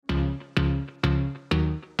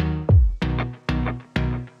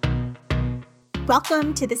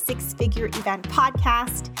Welcome to the Six Figure Event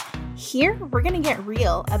Podcast. Here, we're going to get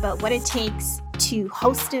real about what it takes to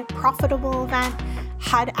host a profitable event,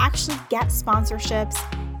 how to actually get sponsorships,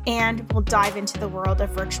 and we'll dive into the world of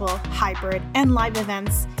virtual, hybrid, and live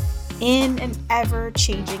events in an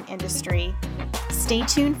ever-changing industry. Stay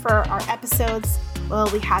tuned for our episodes where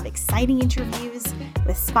we have exciting interviews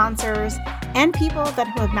with sponsors and people who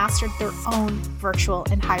have mastered their own virtual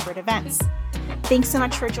and hybrid events. Thanks so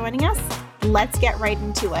much for joining us. Let's get right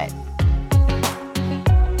into it.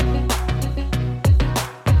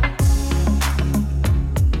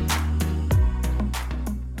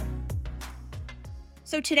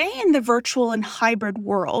 So today in the virtual and hybrid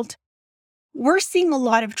world, we're seeing a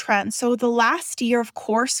lot of trends. So the last year, of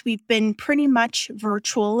course, we've been pretty much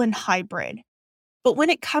virtual and hybrid. But when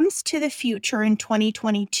it comes to the future in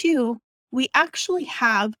 2022, we actually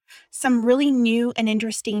have some really new and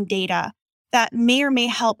interesting data that may or may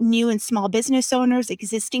help new and small business owners,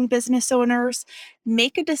 existing business owners,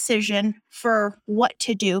 make a decision for what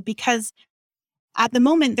to do. Because at the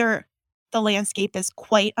moment, the landscape is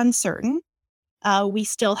quite uncertain. We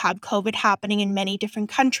still have COVID happening in many different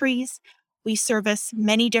countries. We service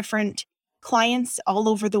many different clients all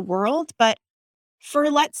over the world. But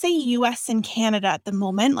for, let's say, US and Canada at the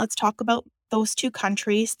moment, let's talk about those two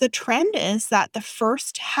countries. The trend is that the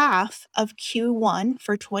first half of Q1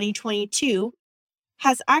 for 2022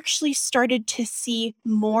 has actually started to see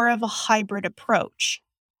more of a hybrid approach.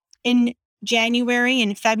 In January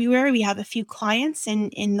and February, we have a few clients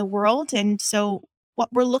in the world. And so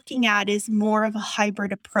what we're looking at is more of a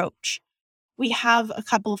hybrid approach. We have a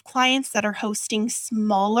couple of clients that are hosting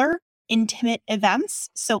smaller, intimate events,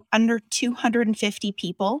 so under 250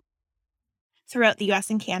 people throughout the US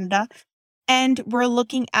and Canada. And we're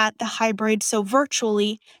looking at the hybrid, so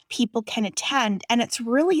virtually people can attend. And it's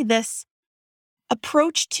really this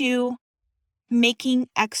approach to making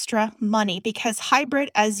extra money, because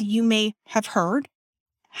hybrid, as you may have heard,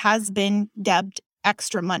 has been dubbed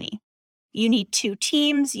extra money. You need two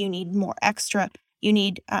teams, you need more extra, you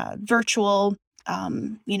need virtual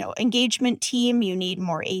engagement team, you need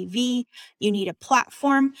more AV, you need a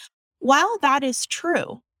platform. While that is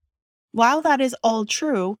all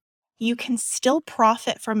true, you can still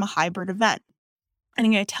profit from a hybrid event. And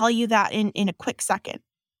I'm going to tell you that in a quick second.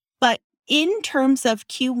 But in terms of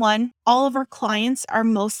Q1, all of our clients are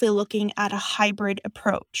mostly looking at a hybrid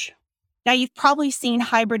approach. Now, you've probably seen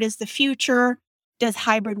hybrid is the future. Does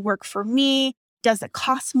hybrid work for me? Does it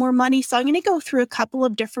cost more money? So I'm going to go through a couple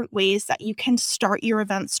of different ways that you can start your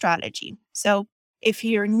event strategy. So if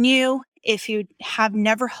you're new, if you have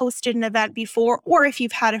never hosted an event before, or if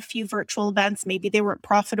you've had a few virtual events, maybe they weren't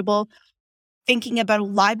profitable, thinking about a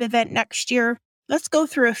live event next year, let's go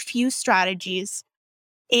through a few strategies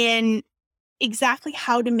in exactly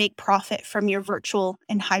how to make profit from your virtual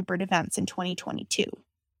and hybrid events in 2022.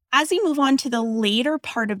 As we move on to the later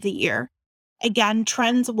part of the year, again,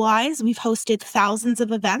 trends-wise, we've hosted thousands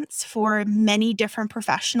of events for many different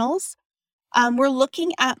professionals. We're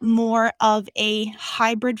looking at more of a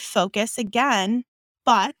hybrid focus again,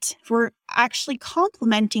 but we're actually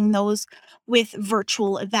complementing those with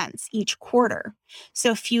virtual events each quarter.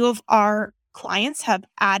 So a few of our clients have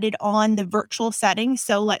added on the virtual setting.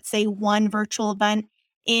 So let's say one virtual event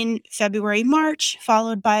in February, March,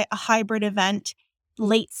 followed by a hybrid event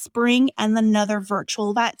late spring and another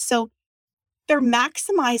virtual event. So they're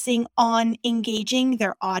maximizing on engaging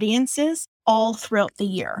their audiences all throughout the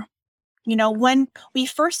year. When we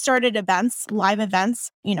first started events, live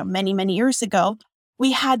events, many, many years ago,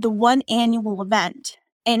 we had the one annual event,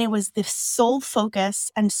 and it was the sole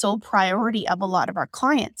focus and sole priority of a lot of our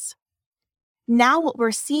clients. Now what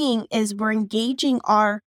we're seeing is we're engaging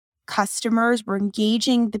our customers, we're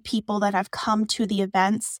engaging the people that have come to the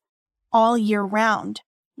events all year round,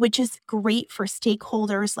 which is great for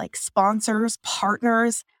stakeholders like sponsors,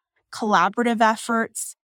 partners, collaborative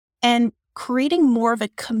efforts, and creating more of a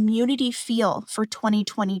community feel for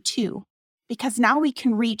 2022. Because now we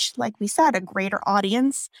can reach, like we said, a greater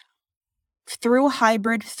audience through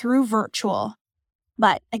hybrid, through virtual.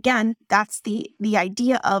 But again, that's the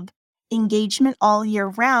idea of engagement all year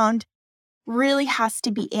round really has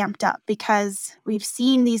to be amped up, because we've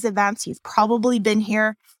seen these events. You've probably been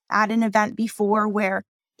here at an event before where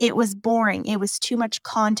it was boring. It was too much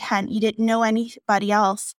content. You didn't know anybody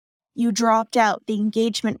else. You dropped out. The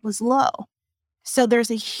engagement was low. So there's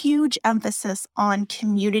a huge emphasis on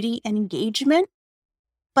community and engagement,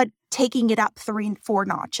 but taking it up 3 and 4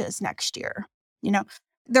 notches next year.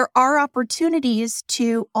 There are opportunities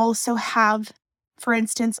to also have, for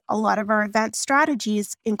instance, a lot of our event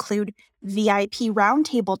strategies include VIP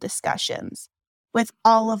roundtable discussions with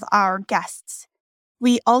all of our guests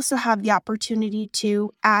We also have the opportunity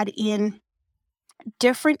to add in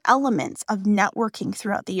different elements of networking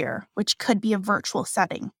throughout the year, which could be a virtual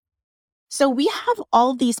setting. So we have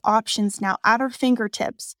all these options now at our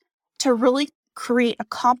fingertips to really create a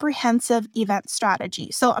comprehensive event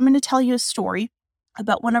strategy. So I'm going to tell you a story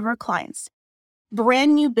about one of our clients,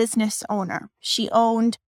 brand new business owner. She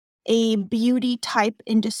owned a beauty type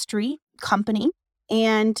industry company.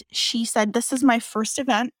 And she said, "This is my first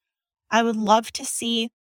event. I would love to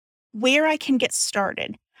see where I can get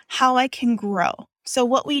started, how I can grow." So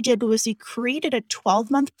what we did was we created a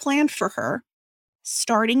 12-month plan for her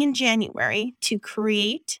starting in January to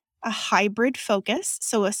create a hybrid focus.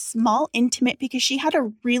 So a small, intimate, because she had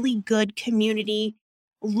a really good community,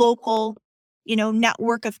 local,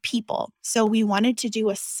 network of people. So we wanted to do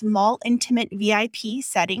a small, intimate VIP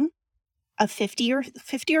setting of 50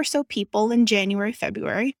 or so people in January,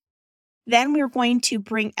 February. Then we were going to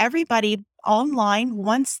bring everybody online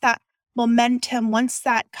once that momentum, once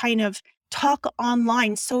that kind of talk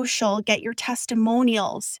online, social, get your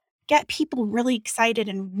testimonials, get people really excited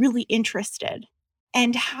and really interested,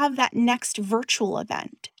 and have that next virtual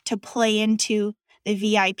event to play into the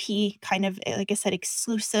VIP kind of, like I said,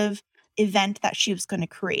 exclusive event that she was going to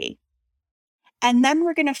create. And then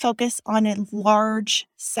we're going to focus on a large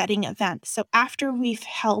setting event. So after we've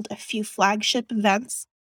held a few flagship events,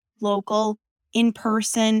 local, in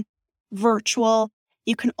person, virtual,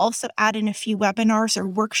 you can also add in a few webinars or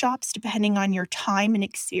workshops depending on your time and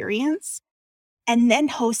experience. And then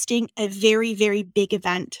hosting a very, very big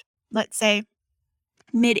event, let's say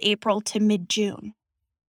mid-April to mid-June.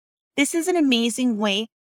 This is an amazing way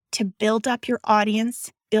to build up your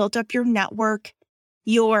audience, build up your network,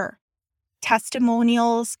 your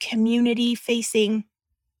testimonials, community-facing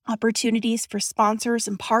opportunities for sponsors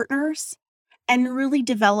and partners, and really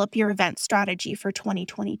develop your event strategy for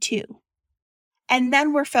 2022. And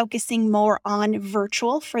then we're focusing more on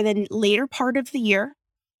virtual for the later part of the year,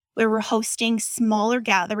 where we're hosting smaller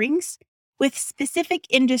gatherings with specific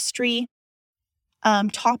industry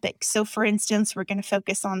topics. So for instance, we're going to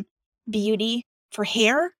focus on beauty for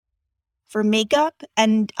hair, for makeup,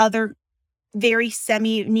 and other very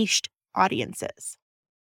semi-niched audiences.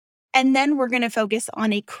 And then we're going to focus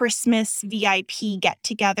on a Christmas VIP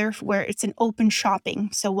get-together where it's an open shopping.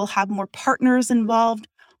 So we'll have more partners involved.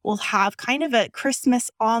 We'll have kind of a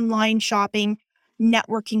Christmas online shopping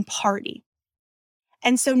networking party.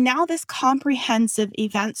 And so now this comprehensive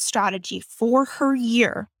event strategy for her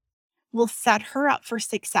year will set her up for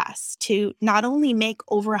success to not only make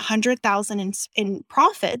over $100,000 in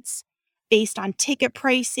profits based on ticket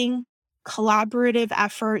pricing, collaborative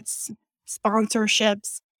efforts,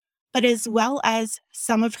 sponsorships, but as well as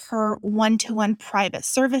some of her one-to-one private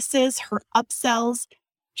services, her upsells.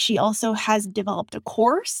 She also has developed a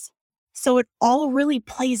course. So it all really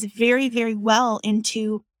plays very, very well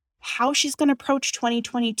into how she's going to approach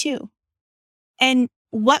 2022. And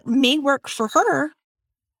what may work for her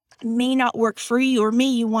may not work for you, or may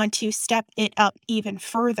you want to step it up even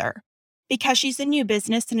further. Because she's a new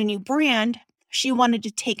business and a new brand, she wanted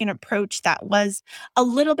to take an approach that was a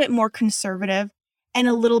little bit more conservative and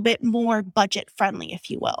a little bit more budget friendly, if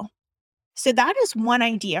you will. So that is one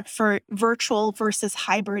idea for virtual versus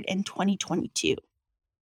hybrid in 2022.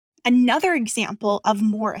 Another example of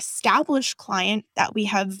more established client that we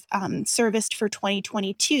have serviced for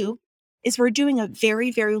 2022 is we're doing a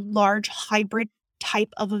very, very large hybrid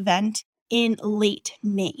type of event in late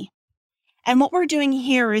May. And what we're doing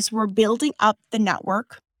here is we're building up the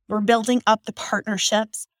network, we're building up the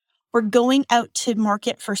partnerships, we're going out to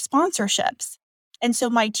market for sponsorships. And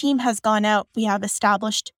so my team has gone out, we have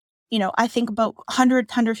established, I think about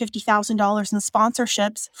 $150,000 in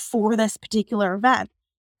sponsorships for this particular event.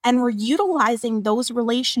 And we're utilizing those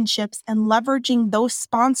relationships and leveraging those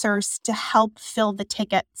sponsors to help fill the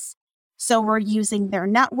tickets. So we're using their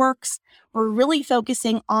networks. We're really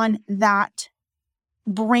focusing on that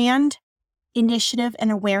brand initiative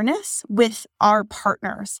and awareness with our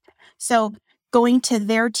partners. So going to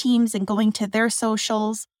their teams and going to their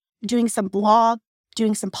socials, doing some blog,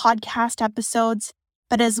 doing some podcast episodes,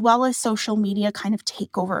 but as well as social media kind of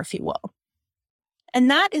takeover, if you will. And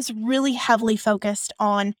that is really heavily focused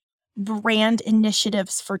on brand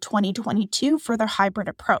initiatives for 2022 for their hybrid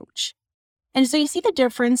approach. And so you see the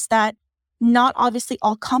difference that not obviously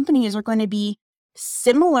all companies are going to be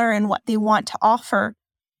similar in what they want to offer,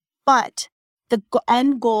 but the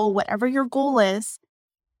end goal, whatever your goal is,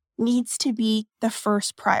 needs to be the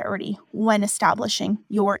first priority when establishing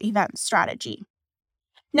your event strategy.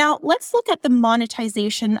 Now, let's look at the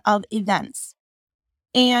monetization of events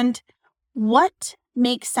and what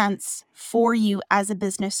makes sense for you as a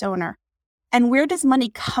business owner. And where does money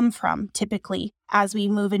come from typically as we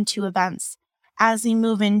move into events? As we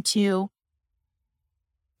move into,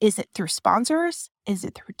 is it through sponsors? Is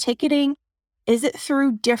it through ticketing? Is it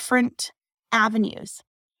through different avenues?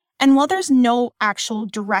 And while there's no actual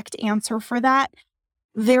direct answer for that,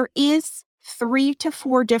 there is 3 to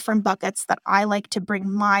 4 different buckets that I like to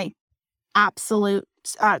bring my absolute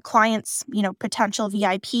clients, potential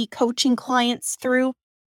VIP coaching clients through,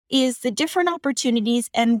 is the different opportunities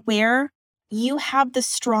and where you have the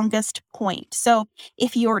strongest point. So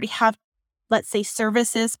if you already have, let's say,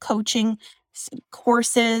 services, coaching,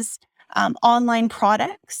 courses, online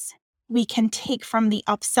products, we can take from the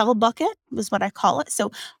upsell bucket, is what I call it.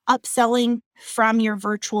 So upselling from your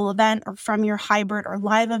virtual event or from your hybrid or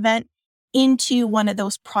live event into one of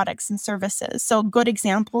those products and services. So a good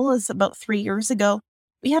example is about 3 years ago,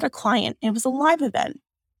 we had a client, it was a live event,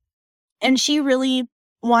 and she really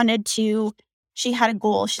she had a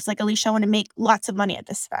goal. She's like, Alicia, I want to make lots of money at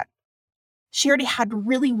this event. She already had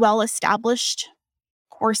really well-established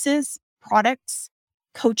courses, products,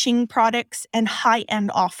 coaching products, and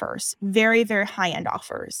high-end offers, very, very high-end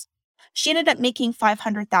offers. She ended up making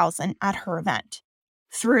 $500,000 at her event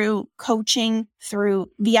through coaching,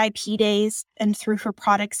 through VIP days, and through her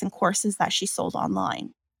products and courses that she sold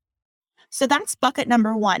online. So that's bucket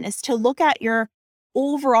number 1, is to look at your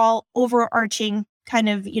overarching kind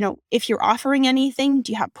of, if you're offering anything,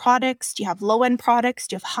 do you have products? Do you have low-end products?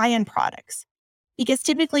 Do you have high-end products? Because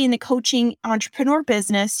typically in the coaching entrepreneur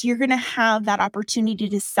business, you're going to have that opportunity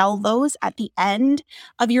to sell those at the end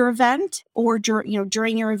of your event or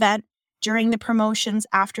during your event, during the promotions,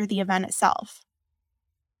 after the event itself.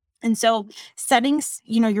 And so setting,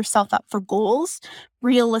 yourself up for goals,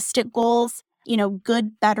 realistic goals,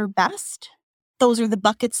 good, better, best. Those are the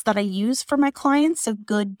buckets that I use for my clients. So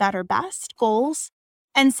good, better, best goals,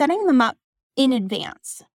 and setting them up in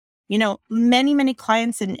advance. Many, many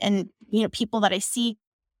clients and people that I see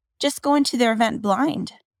just go into their event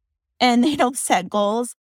blind and they don't set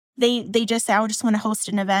goals. They just say, I just want to host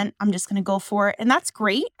an event. I'm just going to go for it. And that's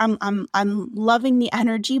great. I'm loving the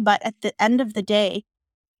energy, but at the end of the day,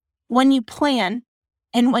 when you plan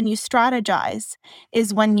and when you strategize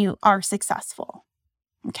is when you are successful.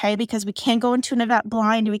 Okay, because we can't go into an event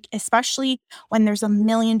blind, especially when there's a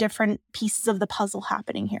million different pieces of the puzzle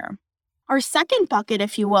happening here. Our second bucket,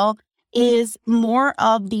 if you will, is more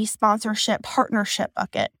of the sponsorship partnership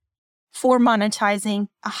bucket for monetizing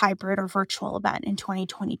a hybrid or virtual event in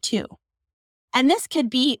 2022. And this could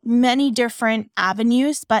be many different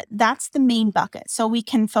avenues, but that's the main bucket. So we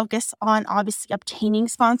can focus on obviously obtaining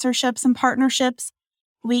sponsorships and partnerships.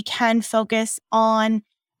 We can focus on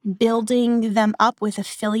building them up with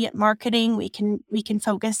affiliate marketing. We can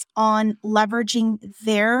focus on leveraging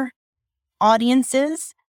their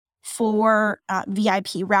audiences for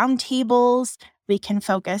VIP roundtables. We can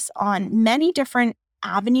focus on many different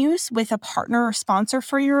avenues with a partner or sponsor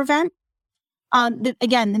for your event.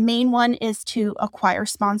 The main one is to acquire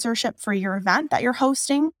sponsorship for your event that you're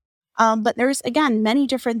hosting. But there's, again, many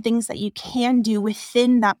different things that you can do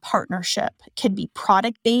within that partnership. It could be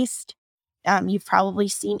product-based. You've probably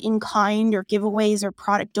seen in-kind or giveaways or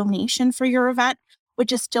product donation for your event,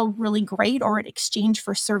 which is still really great, or in exchange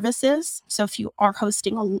for services. So if you are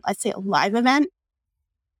hosting a live event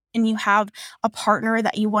and you have a partner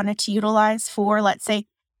that you wanted to utilize for, let's say,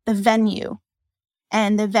 the venue,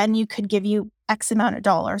 and the venue could give you X amount of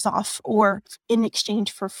dollars off or in exchange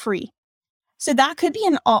for free. So that could be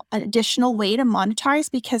an additional way to monetize,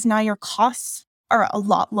 because now your costs are a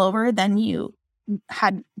lot lower than you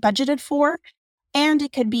had budgeted for, and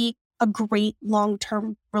it could be a great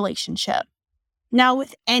long-term relationship. Now,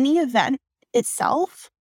 with any event itself,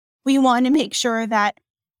 we want to make sure that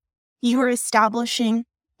you are establishing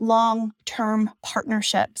long-term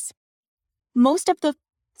partnerships. Most of the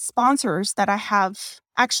sponsors that I have,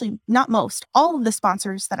 actually not most, all of the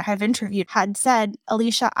sponsors that I have interviewed had said,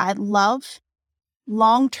 Alicia, I love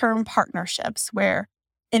long-term partnerships where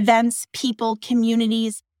events, people,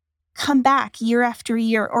 communities come back year after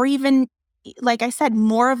year, or even, like I said,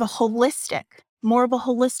 more of a holistic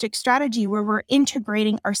strategy where we're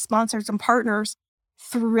integrating our sponsors and partners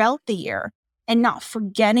throughout the year and not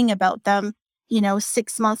forgetting about them,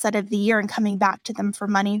 6 months out of the year and coming back to them for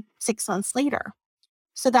money 6 months later.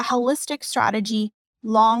 So the holistic strategy,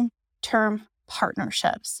 long-term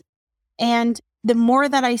partnerships. And the more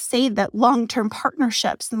that I say that long-term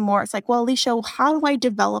partnerships, the more it's like, well, Alicia, how do I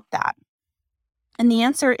develop that? And the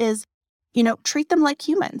answer is, treat them like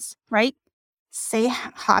humans, right? Say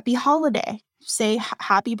happy holiday, say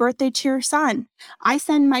happy birthday to your son. I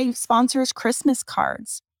send my sponsors Christmas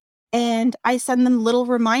cards, and I send them little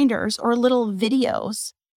reminders or little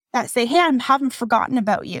videos that say, hey, I haven't forgotten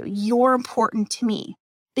about you. You're important to me.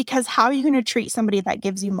 Because how are you going to treat somebody that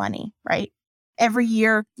gives you money, right? Every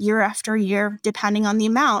year, year after year, depending on the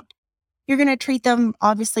amount, you're going to treat them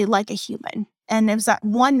obviously like a human. And it was that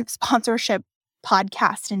one sponsorship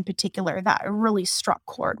podcast in particular that I really struck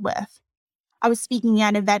chord with. I was speaking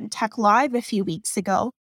at Event Tech Live a few weeks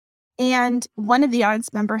ago, and one of the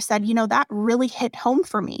audience members said, that really hit home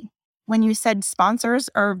for me when you said sponsors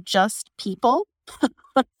are just people.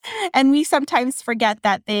 And we sometimes forget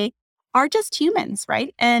that they are just humans,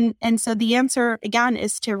 right? And so the answer, again,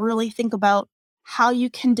 is to really think about how you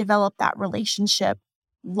can develop that relationship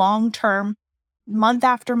long-term, month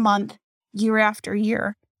after month, year after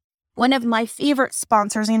year. One of my favorite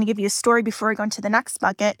sponsors, I'm going to give you a story before I go into the next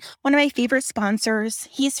bucket. One of my favorite sponsors,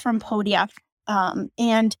 he's from Podia,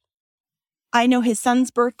 and I know his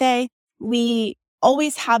son's birthday. We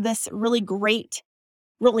always have this really great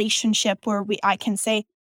relationship where I can say,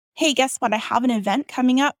 hey, guess what? I have an event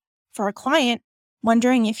coming up for a client,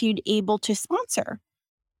 wondering if you'd able to sponsor.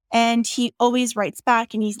 And he always writes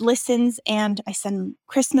back and he listens, and I send him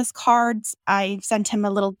Christmas cards. I sent him a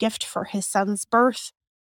little gift for his son's birth.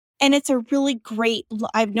 And it's a really great,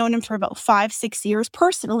 I've known him for about 5-6 years.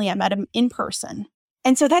 Personally, I met him in person.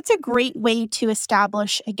 And so that's a great way to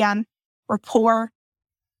establish, again, rapport,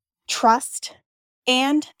 trust,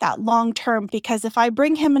 and that long term, because if I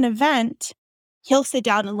bring him an event, he'll sit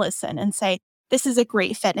down and listen and say, this is a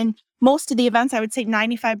great fit. And most of the events, I would say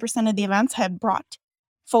 95% of the events I have brought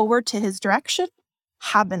forward to his direction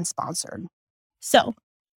have been sponsored. So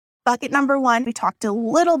bucket number one, we talked a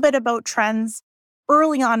little bit about trends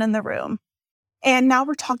early on in the room. And now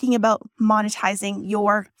we're talking about monetizing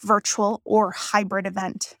your virtual or hybrid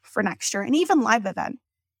event for next year, and even live event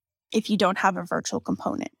if you don't have a virtual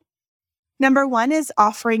component. Number one is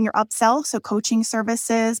offering your upsell, so coaching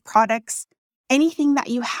services, products, anything that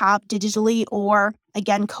you have digitally or,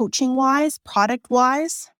 again, coaching-wise,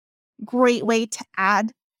 product-wise. Great way to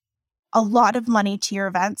add a lot of money to your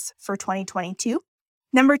events for 2022.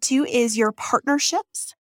 Number two is your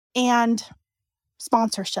partnerships and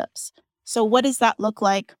sponsorships. So what does that look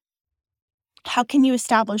like? How can you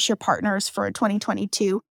establish your partners for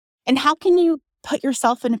 2022? And how can you put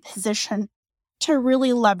yourself in a position to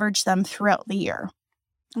really leverage them throughout the year?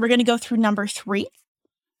 We're going to go through number three.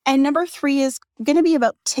 And number three is going to be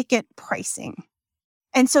about ticket pricing.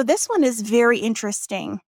 And so this one is very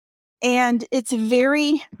interesting. And it's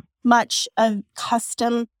very much a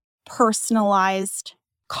custom, personalized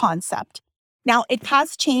concept. Now, it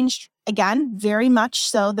has changed, again, very much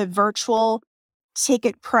so, the virtual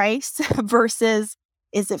ticket price versus,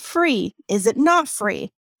 is it free? Is it not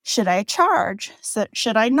free? Should I charge? So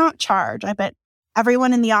should I not charge? I bet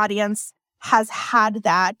everyone in the audience has had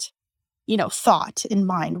that, thought in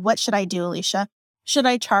mind. What should I do, Alicia? Should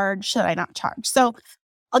I charge? Should I not charge? So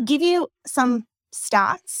I'll give you some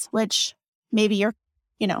stats, which maybe you're,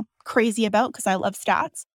 crazy about because I love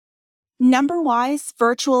stats. Number-wise,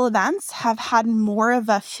 virtual events have had more of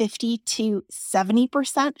a 50 to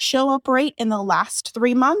 70% show-up rate in the last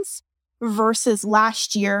 3 months versus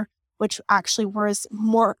last year, which actually was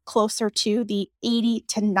more closer to the 80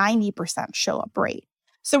 to 90% show-up rate.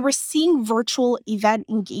 So we're seeing virtual event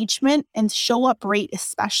engagement and show-up rate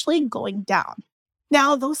especially going down.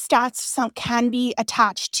 Now, those stats can be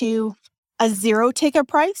attached to a zero ticket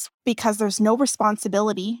price because there's no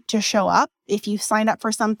responsibility to show up. If you signed up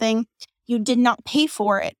for something, you did not pay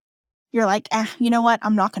for it. You're like, you know what?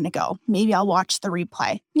 I'm not going to go. Maybe I'll watch the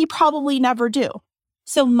replay. You probably never do.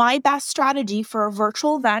 So my best strategy for a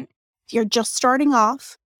virtual event, if you're just starting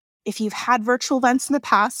off, if you've had virtual events in the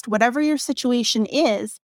past, whatever your situation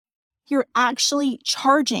is, you're actually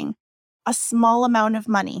charging a small amount of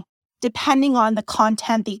money, depending on the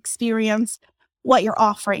content, the experience, what you're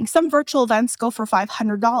offering. Some virtual events go for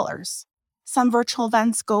 $500. Some virtual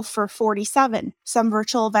events go for $47. Some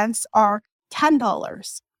virtual events are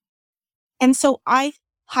 $10. And so I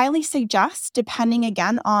highly suggest, depending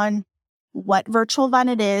again on what virtual event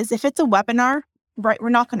it is, if it's a webinar, right, we're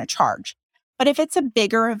not going to charge. But if it's a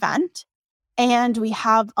bigger event and we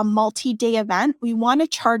have a multi-day event, we want to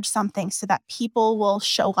charge something so that people will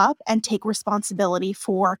show up and take responsibility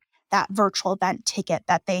for that virtual event ticket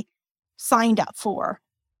that they signed up for,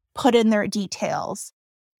 put in their details,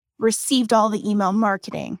 received all the email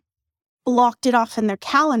marketing, blocked it off in their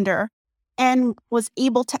calendar, and was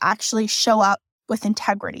able to actually show up with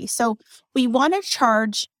integrity. So we want to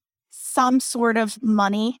charge some sort of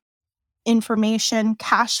money, information,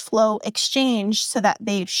 cash flow exchange so that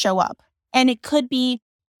they show up. And it could be,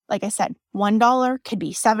 like I said, $1, could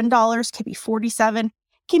be $7, could be $47,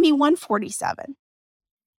 can be $147.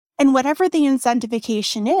 And whatever the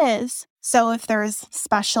incentivification is, so if there's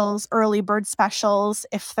specials, early bird specials,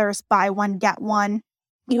 if there's buy one, get one,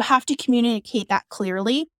 you have to communicate that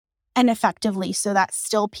clearly and effectively so that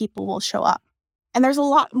still people will show up. And there's a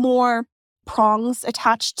lot more prongs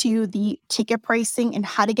attached to the ticket pricing and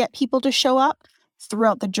how to get people to show up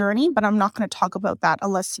throughout the journey, but I'm not going to talk about that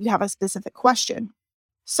unless you have a specific question.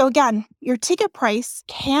 So again, your ticket price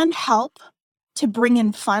can help to bring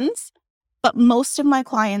in funds, but most of my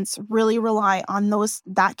clients really rely on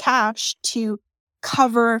that cash to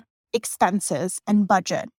cover expenses and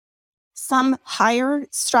budget. Some higher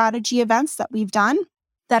strategy events that we've done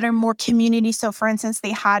that are more community. So for instance,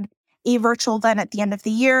 they had a virtual event at the end of the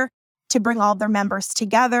year to bring all their members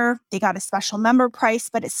together. They got a special member price,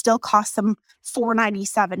 but it still cost them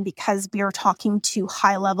 $497 because we are talking to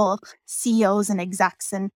high-level CEOs and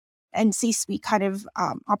execs and C-suite kind of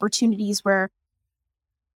opportunities where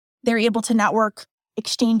they're able to network,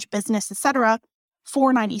 exchange business, etc.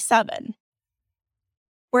 $497.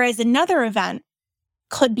 Whereas another event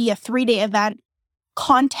could be a 3-day event,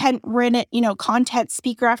 content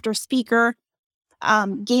speaker after speaker,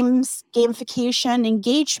 gamification,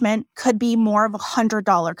 engagement could be more of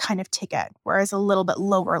 $100 kind of ticket, whereas a little bit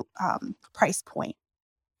lower price point.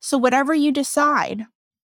 So whatever you decide,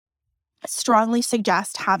 I strongly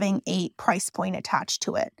suggest having a price point attached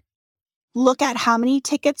to it. Look at how many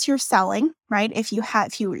tickets you're selling, right? If your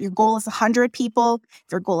goal is 100 people, if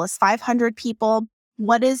your goal is 500 people,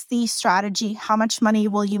 what is the strategy? How much money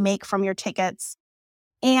will you make from your tickets?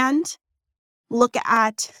 And look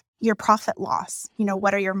at your profit loss.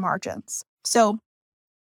 What are your margins? So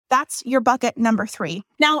that's your bucket number 3.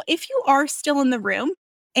 Now, if you are still in the room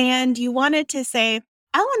and you wanted to say,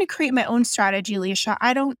 I want to create my own strategy, Leisha,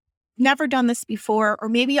 never done this before, or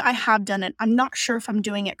maybe I have done it, I'm not sure if I'm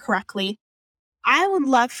doing it correctly, I would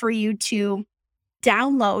love for you to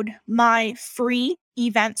download my free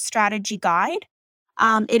event strategy guide.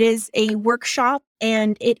 It is a workshop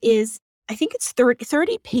and it is, I think it's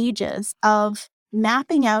 30 pages of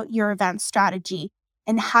mapping out your event strategy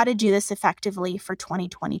and how to do this effectively for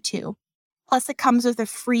 2022. Plus, it comes with a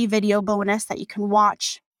free video bonus that you can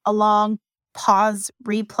watch along, pause,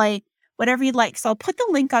 replay, whatever you'd like. So I'll put the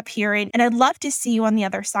link up here and I'd love to see you on the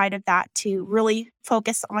other side of that to really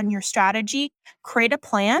focus on your strategy, create a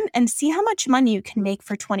plan, and see how much money you can make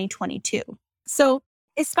for 2022. So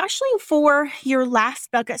especially for your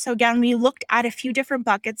last bucket. So again, we looked at a few different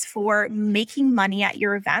buckets for making money at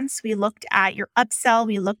your events. We looked at your upsell.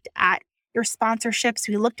 We looked at your sponsorships.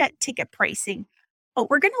 We looked at ticket pricing. But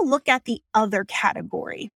we're going to look at the other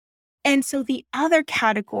category. And so the other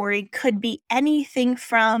category could be anything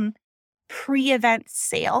from pre-event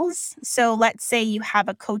sales. So let's say you have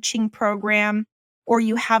a coaching program or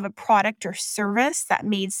you have a product or service that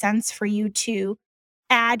made sense for you to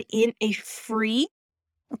add in a free.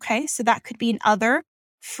 Okay, so that could be an other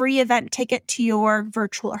free event ticket to your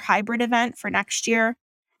virtual or hybrid event for next year.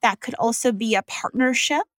 That could also be a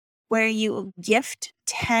partnership where you gift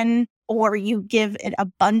 10 or you give it a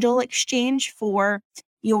bundle exchange for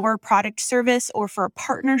your product service or for a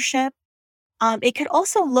partnership. It could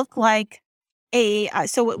also look like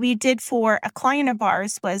so what we did for a client of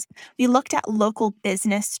ours was we looked at local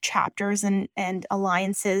business chapters and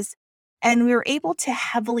alliances, and we were able to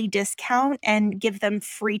heavily discount and give them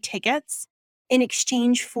free tickets in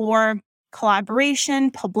exchange for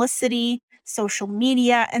collaboration, publicity, social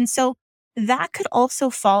media. And so that could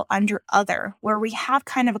also fall under other, where we have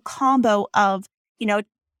kind of a combo of,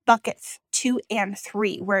 buckets 2 and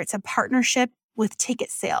 3, where it's a partnership with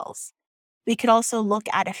ticket sales. We could also look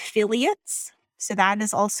at affiliates. So that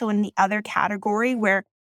is also in the other category where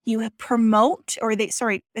you promote,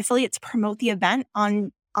 affiliates promote the event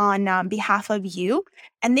on behalf of you,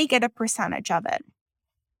 and they get a percentage of it.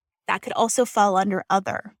 That could also fall under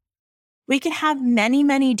other. We could have many,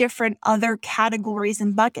 many different other categories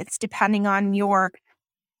and buckets depending on your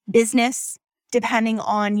business, depending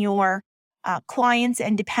on your clients,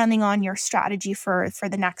 and depending on your strategy for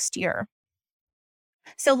the next year.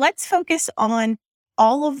 So let's focus on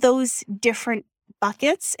all of those different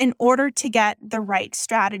buckets in order to get the right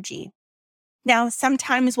strategy. Now,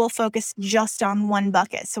 sometimes we'll focus just on one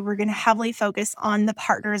bucket. So we're going to heavily focus on the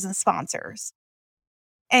partners and sponsors.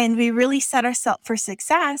 And we really set ourselves for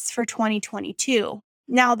success for 2022.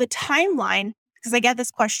 Now, the timeline, because I get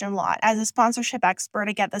this question a lot. As a sponsorship expert,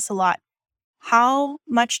 I get this a lot. How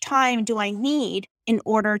much time do I need in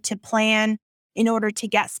order to plan, in order to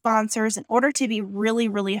get sponsors, in order to be really,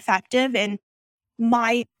 really effective in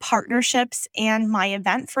my partnerships and my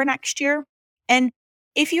event for next year? And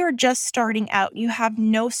if you're just starting out, you have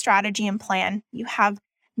no strategy and plan, you have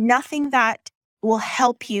nothing that will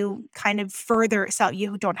help you kind of further. So you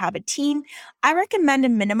who don't have a team, I recommend a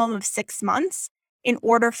minimum of 6 months in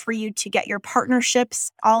order for you to get your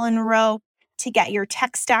partnerships all in a row, to get your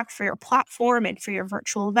tech stack for your platform and for your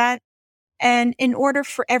virtual event. And in order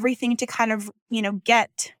for everything to kind of,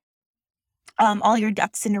 get all your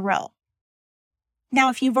ducks in a row. Now,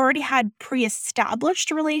 if you've already had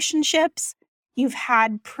pre-established relationships, you've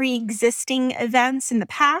had pre-existing events in the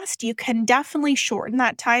past, you can definitely shorten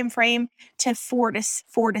that time frame to 4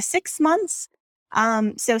 to 6 months.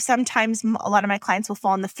 So sometimes a lot of my clients will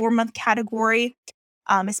fall in the 4-month category,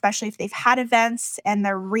 especially if they've had events and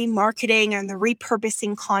they're remarketing and they're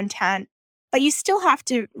repurposing content. But you still have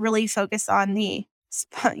to really focus on the,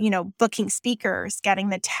 booking speakers, getting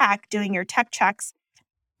the tech, doing your tech checks,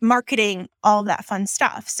 marketing, all of that fun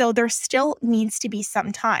stuff. So there still needs to be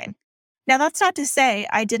some time. Now, that's not to say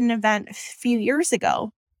I did an event a few years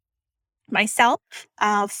ago myself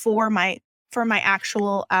for my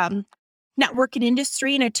actual networking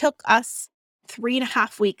industry, and it took us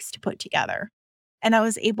 3.5 weeks to put together. And I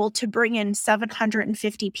was able to bring in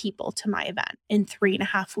 750 people to my event in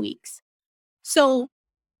 3.5 weeks. So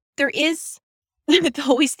there is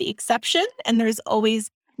always the exception, and there's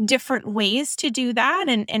always different ways to do that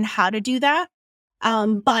and how to do that.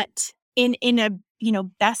 But in a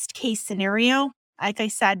best case scenario, like I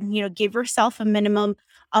said, give yourself a minimum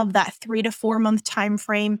of that 3 to 4 month time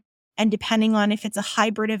frame. And depending on if it's a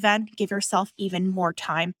hybrid event, give yourself even more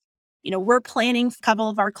time. We're planning a couple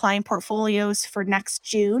of our client portfolios for next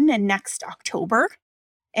June and next October.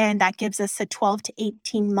 And that gives us a 12 to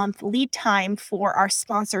 18 month lead time for our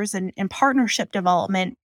sponsors and partnership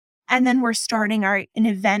development. And then we're starting an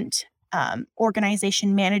event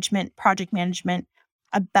organization management, project management,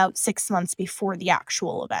 about 6 months before the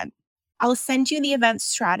actual event. I'll send you the event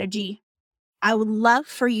strategy. I would love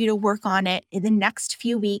for you to work on it in the next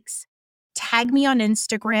few weeks. Tag me on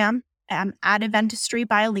Instagram at Eventistry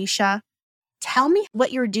by Alicia. Tell me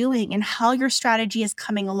what you're doing and how your strategy is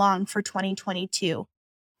coming along for 2022.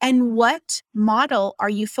 And what model are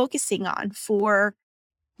you focusing on for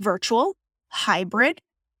virtual, hybrid?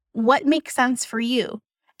 What makes sense for you?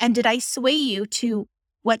 And did I sway you to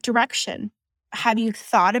what direction? Have you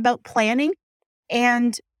thought about planning?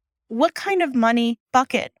 And what kind of money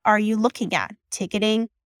bucket are you looking at? Ticketing,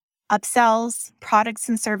 upsells, products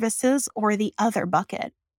and services, or the other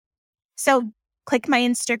bucket? So click my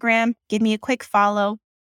Instagram, give me a quick follow,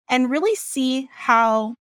 and really see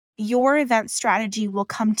how your event strategy will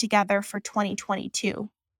come together for 2022.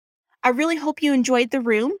 I really hope you enjoyed the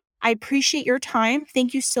room. I appreciate your time.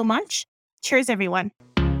 Thank you so much. Cheers, everyone.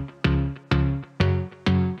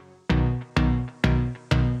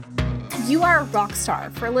 You are a rock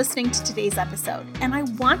star for listening to today's episode, and I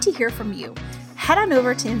want to hear from you. Head on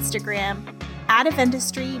over to Instagram,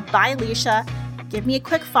 @Eventistry by Alicia. Give me a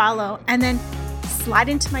quick follow, and then slide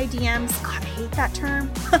into my DMs. God, I hate that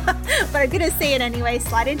term, but I'm going to say it anyway.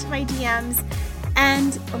 Slide into my DMs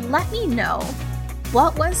and let me know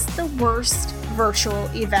what was the worst virtual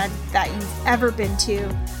event that you've ever been to.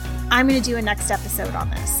 I'm going to do a next episode on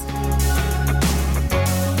this.